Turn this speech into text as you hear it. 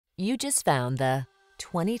You just found the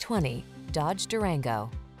 2020 Dodge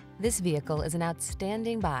Durango. This vehicle is an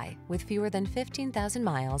outstanding buy with fewer than 15,000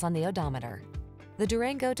 miles on the odometer. The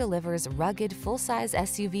Durango delivers rugged, full-size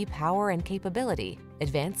SUV power and capability,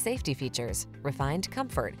 advanced safety features, refined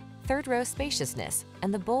comfort, third-row spaciousness,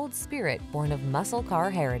 and the bold spirit born of muscle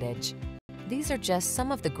car heritage. These are just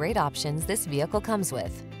some of the great options this vehicle comes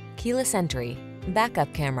with: keyless entry,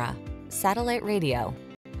 backup camera, satellite radio,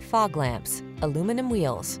 fog lamps, aluminum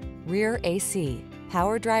wheels, rear AC,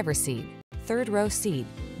 power driver seat, third row seat,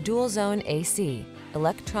 dual zone AC,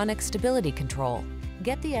 electronic stability control.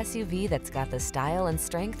 Get the SUV that's got the style and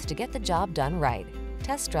strength to get the job done right.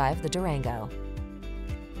 Test drive the Durango.